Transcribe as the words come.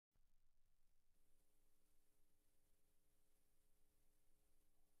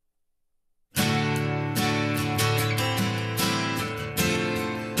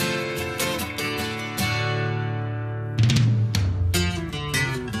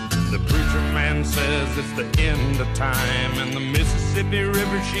man says it's the end of time, and the Mississippi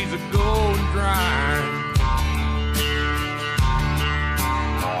River, she's a-going dry.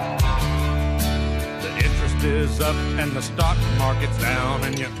 The interest is up and the stock market's down,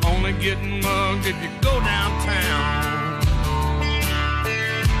 and you're only getting mugged if you go downtown.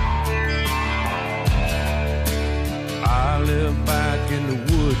 I live back in the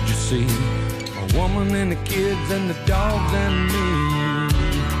woods, you see, a woman and the kids and the dogs and me.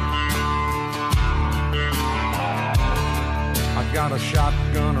 I got a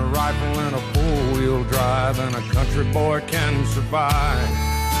shotgun, a rifle, and a four-wheel drive, and a country boy can survive.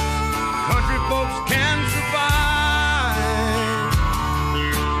 Country folks can survive.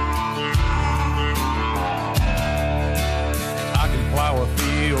 I can plow a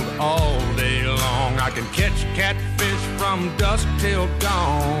field all day long. I can catch catfish from dusk till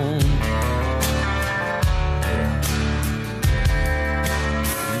dawn.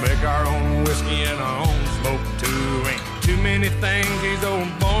 Make our own whiskey and our own smoke too. Ain't too many things these old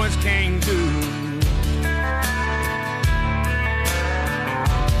boys can't do.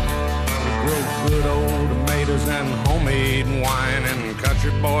 We grow good old tomatoes and homemade wine, and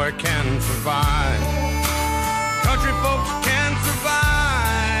country boy can survive. Country folks can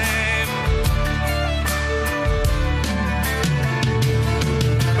survive.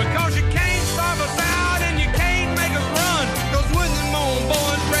 Because you can't starve us out and you can't make us run. Those Woodland Moan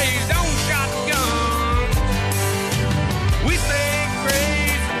boys raised on shotguns. We say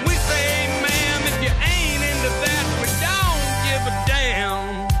grace, we say ma'am. If you ain't into that, we don't give a damn.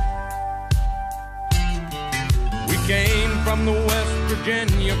 We came from the West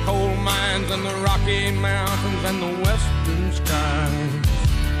Virginia coal mines and the Rocky Mountains and the western skies.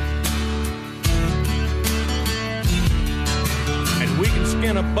 And we can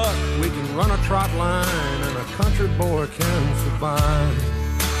skin a buck, we can run a trot line, and a country boy can survive.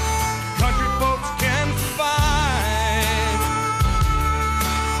 Country folks can survive.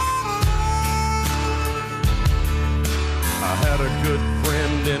 I had a good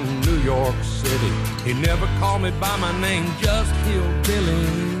friend in New York City. He never called me by my name, just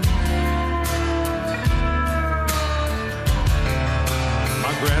Hillbilly.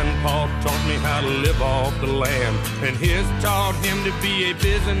 My grandpa taught me how to live off the land, and his taught him to be a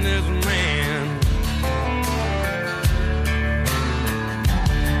businessman.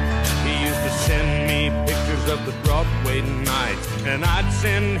 He used to send me pictures of the Broadway nights, and I'd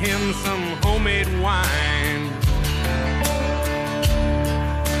send him some homemade wine.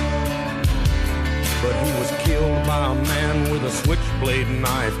 But he was killed by a man with a switchblade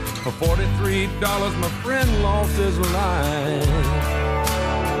knife. For $43, my friend lost his life.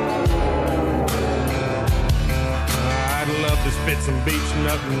 I'd love to spit some beach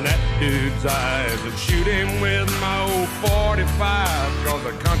nut in that dude's eyes and shoot him with my old 45, 'cause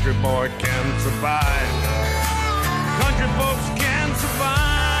a country boy can survive. Country folks can survive.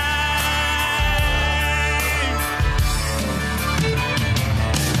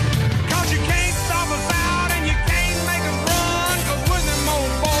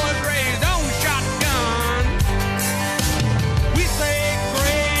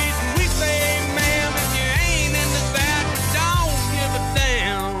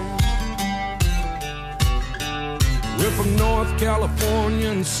 From North California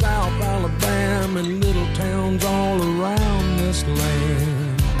and South Alabama and little towns all around this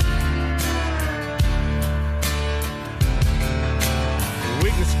land. We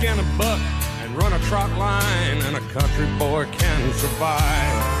can skin a buck and run a trot line, and a country boy can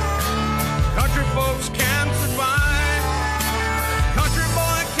survive.